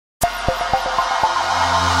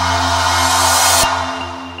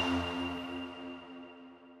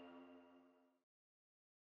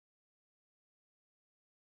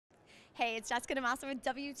Hey, it's Jessica DeMassa with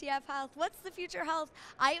WTF Health. What's the future of health?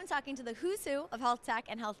 I am talking to the who's who of health tech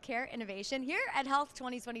and healthcare innovation here at Health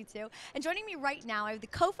 2022. And joining me right now, I have the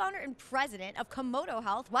co-founder and president of Komodo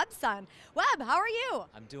Health, Webb Sun. Webb, how are you?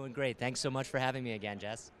 I'm doing great. Thanks so much for having me again,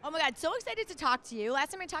 Jess. Oh my God, so excited to talk to you.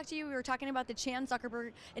 Last time I talked to you, we were talking about the Chan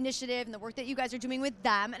Zuckerberg initiative and the work that you guys are doing with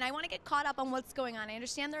them. And I want to get caught up on what's going on. I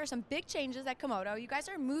understand there are some big changes at Komodo. You guys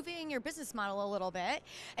are moving your business model a little bit,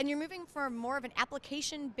 and you're moving from more of an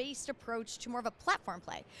application-based approach to more of a platform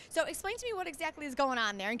play. So explain to me what exactly is going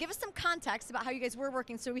on there and give us some context about how you guys were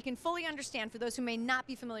working so we can fully understand for those who may not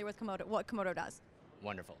be familiar with Komodo, what Komodo does.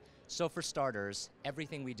 Wonderful. So for starters,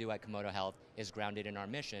 everything we do at Komodo Health is grounded in our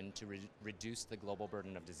mission to reduce the global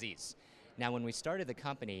burden of disease. Now, when we started the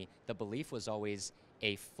company, the belief was always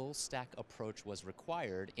a full stack approach was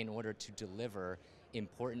required in order to deliver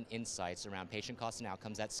important insights around patient costs and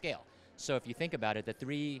outcomes at scale. So if you think about it, the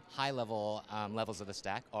three high-level levels of the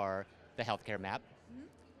stack are the healthcare map,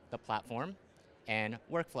 the platform, and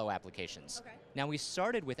workflow applications. Okay. Now we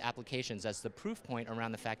started with applications as the proof point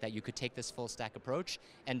around the fact that you could take this full stack approach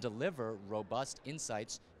and deliver robust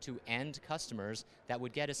insights to end customers that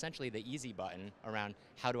would get essentially the easy button around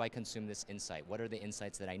how do I consume this insight? What are the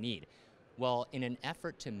insights that I need? Well, in an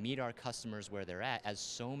effort to meet our customers where they're at, as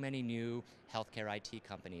so many new healthcare IT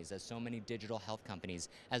companies, as so many digital health companies,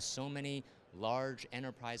 as so many large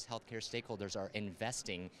enterprise healthcare stakeholders are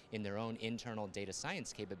investing in their own internal data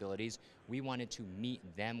science capabilities, we wanted to meet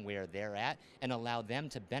them where they're at and allow them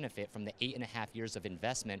to benefit from the 8.5 years of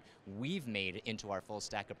investment we've made into our full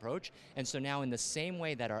stack approach. And so now in the same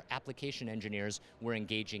way that our application engineers were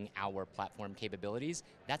engaging our platform capabilities,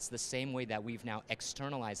 that's the same way that we've now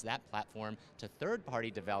externalized that platform to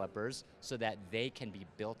third-party developers so that they can be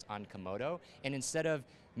built on Komodo. And instead of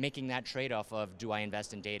making that trade-off of do I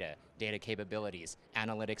invest in data capabilities,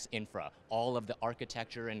 analytics infra, all of the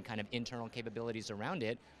architecture and kind of internal capabilities around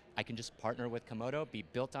it, I can just partner with Komodo, be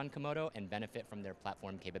built on Komodo, and benefit from their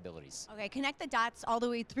platform capabilities. Okay, connect the dots all the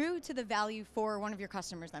way through to the value for one of your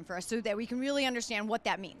customers then for us so that we can really understand what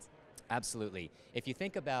that means. Absolutely. If you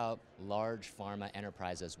think about large pharma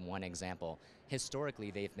enterprise as one example,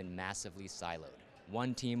 historically they've been massively siloed.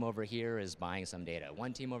 One team over here is buying some data.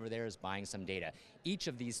 One team over there is buying some data. Each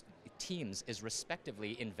of these teams is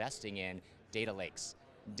respectively investing in data lakes,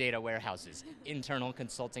 data warehouses, internal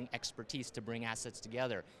consulting expertise to bring assets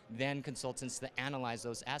together, then consultants to analyze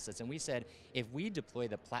those assets. And we said, if we deploy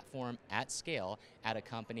the platform at scale at a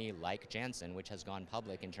company like Janssen, which has gone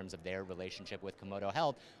public in terms of their relationship with Komodo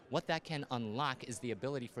Health, what that can unlock is the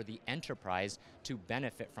ability for the enterprise to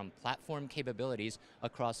benefit from platform capabilities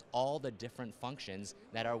across all the different functions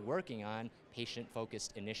that are working on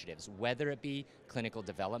patient-focused initiatives, whether it be clinical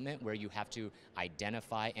development, where you have to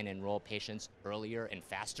identify and enroll patients earlier and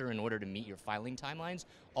faster in order to meet your filing timelines,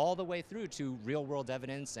 all the way through to real-world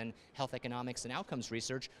evidence and health economics and outcomes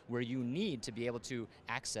research, where you need to be able to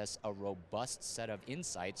access a robust set of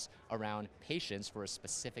insights around patients for a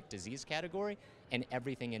specific disease category and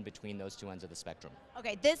everything in between those two ends of the spectrum.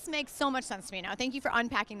 Okay, this makes so much sense to me now. Thank you for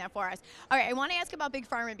unpacking that for us. All right, I want to ask about Big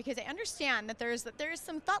Pharma because I understand that there is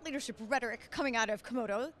some thought leadership rhetoric coming out of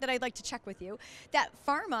Komodo that I'd like to check with you, that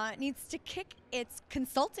pharma needs to kick its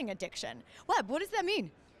consulting addiction. Webb, what does that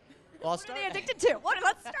mean? Well, what are they addicted to?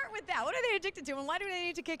 Let's start with that. What are they addicted to and why do they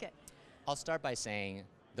need to kick it? I'll start by saying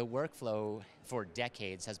the workflow for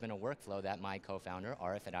decades has been a workflow that my co-founder,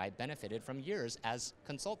 Arif, and I benefited from years as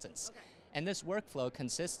consultants. Okay. And this workflow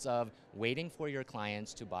consists of waiting for your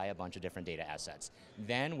clients to buy a bunch of different data assets,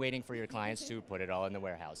 then waiting for your clients to put it all in the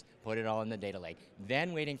warehouse, put it all in the data lake,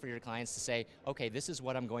 then waiting for your clients to say, okay, this is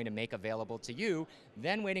what I'm going to make available to you,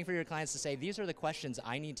 then waiting for your clients to say, these are the questions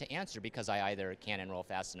I need to answer because I either can't enroll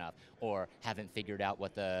fast enough or haven't figured out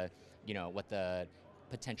what the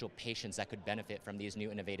potential patients that could benefit from these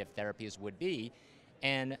new innovative therapies would be.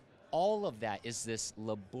 And all of that is this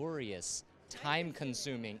laborious,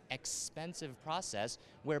 time-consuming, expensive process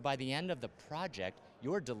where by the end of the project,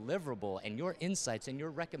 your deliverable and your insights and your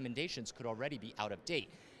recommendations could already be out of date.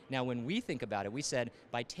 Now, when we think about it, we said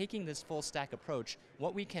by taking this full stack approach,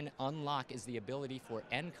 what we can unlock is the ability for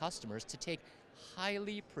end customers to take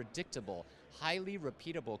highly predictable, highly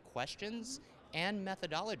repeatable questions and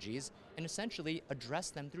methodologies and essentially address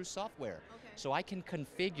them through software. Okay. So I can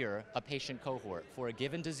configure a patient cohort for a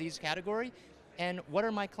given disease category. And what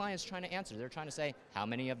are my clients trying to answer? They're trying to say, how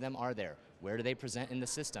many of them are there? Where do they present in the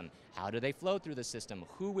system? How do they flow through the system?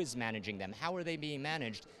 Who is managing them? How are they being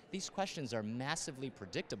managed? These questions are massively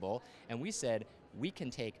predictable, and we said we can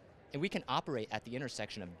take And we can operate at the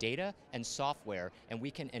intersection of data and software, and we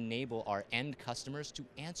can enable our end customers to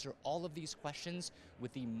answer all of these questions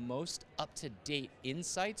with the most up-to-date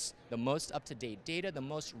insights, the most up-to-date data, the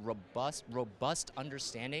most robust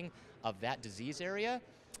understanding of that disease area,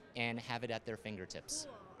 and have it at their fingertips.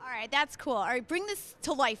 Cool. All right, that's cool. All right, bring this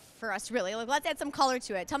to life for us, really. Like, let's add some color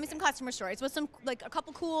to it. Tell me some customer stories. What's some, like, a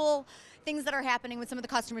couple cool things that are happening with some of the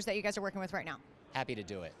customers that you guys are working with right now? Happy to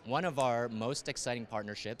do it. One of our most exciting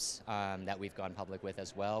partnerships that we've gone public with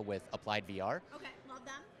as well, with Applied VR. Okay, love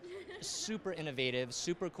them. Super innovative,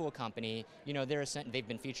 super cool company. You know, they've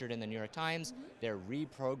been featured in the New York Times. They're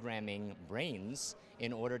reprogramming brains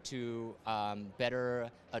in order to better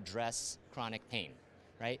address chronic pain,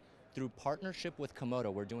 right? Through partnership with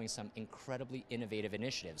Komodo, we're doing some incredibly innovative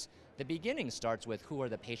initiatives. The beginning starts with who are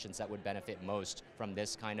the patients that would benefit most from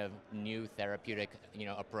this kind of new therapeutic,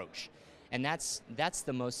 approach. And that's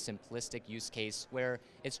the most simplistic use case, where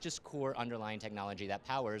it's just core underlying technology that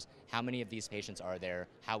powers how many of these patients are there,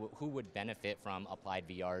 who would benefit from Applied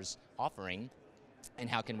VR's offering, and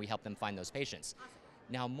how can we help them find those patients.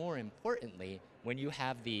 Now, more importantly, when you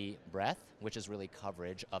have the breadth, which is really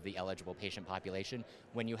coverage of the eligible patient population,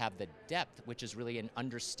 when you have the depth, which is really an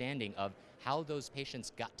understanding of how those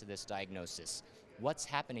patients got to this diagnosis, what's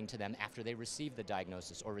happening to them after they receive the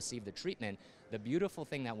diagnosis or receive the treatment, the beautiful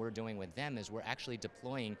thing that we're doing with them is we're actually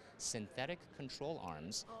deploying synthetic control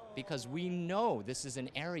arms, because we know this is an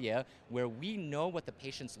area where we know what the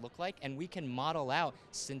patients look like, and we can model out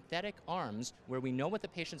synthetic arms where we know what the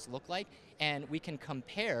patients look like, and we can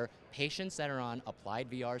compare patients that are on Applied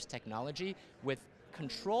VR's technology with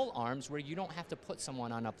control arms where you don't have to put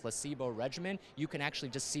someone on a placebo regimen. You can actually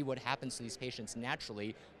just see what happens to these patients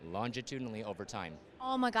naturally, longitudinally over time.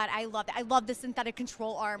 Oh my God, I love that. I love the synthetic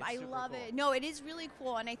control arm. It's I super love cool. it. No, it is really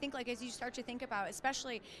cool. And I think, like, as you start to think about,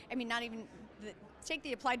 especially, I mean, not even take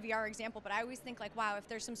the Applied VR example, but I always think, like, wow, if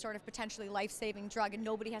there's some sort of potentially life-saving drug and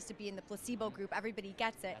nobody has to be in the placebo group, everybody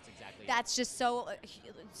gets it. That's exactly That's just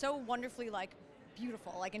so wonderfully, like,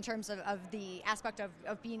 beautiful, like, in terms of the aspect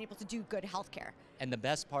of being able to do good healthcare. And the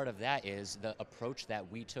best part of that is the approach that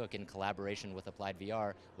we took in collaboration with Applied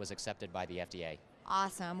VR was accepted by the FDA.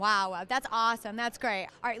 Awesome. Wow. That's awesome. That's great.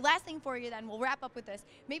 All right, last thing for you then. We'll wrap up with this.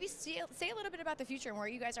 Maybe say a little bit about the future and where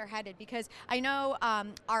you guys are headed, because I know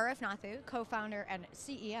Arif Nathu, co-founder and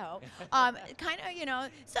CEO, kind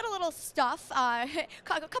of, said a little stuff a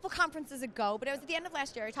couple conferences ago, but it was at the end of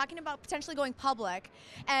last year, talking about potentially going public,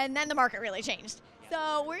 and then the market really changed.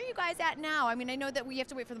 So where are you guys at now? I mean, I know that we have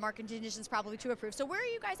to wait for the market conditions probably to approve. So where are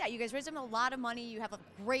you guys at? You guys raised a lot of money. You have a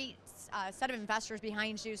great set of investors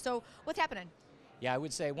behind you. So what's happening? Yeah, I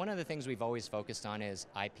would say one of the things we've always focused on is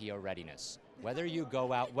IPO readiness. Whether you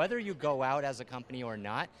go out as a company or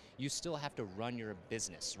not, you still have to run your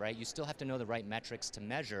business, right? You still have to know the right metrics to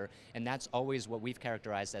measure, and that's always what we've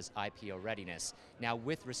characterized as IPO readiness. Now,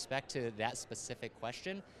 with respect to that specific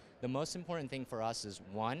question, the most important thing for us is,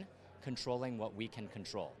 one, controlling what we can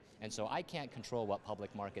control. And so I can't control what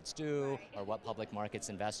public markets do or what public markets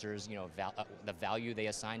investors, the value they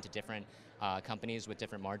assign to different companies with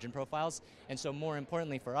different margin profiles. And so more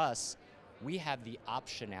importantly for us, we have the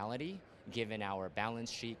optionality, given our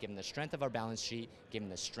balance sheet, given the strength of our balance sheet, given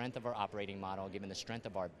the strength of our operating model, given the strength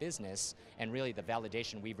of our business, and really the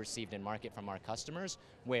validation we've received in market from our customers,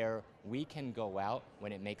 where we can go out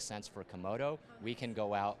when it makes sense for Komodo, we can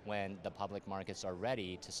go out when the public markets are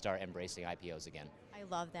ready to start embracing IPOs again. I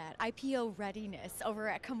love that. IPO readiness over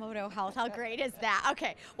at Komodo Health. How great is that?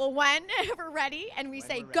 Okay, well, when we're ready and we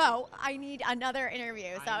say go, I need another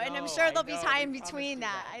interview. So, and I'm sure there'll be time in between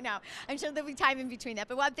that. I know. I'm sure there'll be time in between that.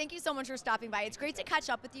 But Webb, thank you so much for stopping by. It's great to catch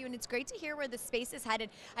up with you, and it's great to hear where the space is headed.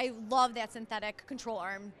 I love that synthetic control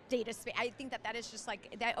arm data space. I think that is just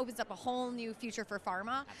like, that opens up a whole new future for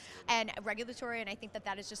pharma and regulatory, and I think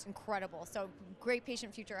that is just incredible. So great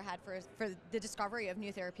patient future ahead for the discovery of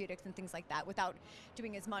new therapeutics and things like that without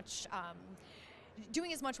doing as much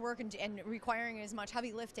work and requiring as much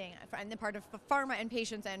heavy lifting on the part of pharma and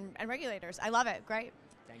patients and regulators. I love it. Great.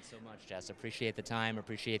 Thanks so much, Jess. Appreciate the time,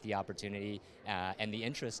 appreciate the opportunity, and the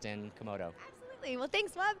interest in Komodo. Absolutely. Well,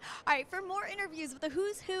 thanks, Webb. All right, for more interviews with the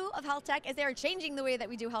who's who of health tech as they are changing the way that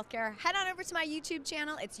we do healthcare, head on over to my YouTube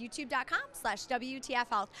channel. It's youtube.com/WTF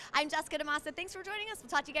Health. I'm Jessica DeMassa. Thanks for joining us. We'll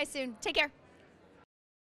talk to you guys soon. Take care.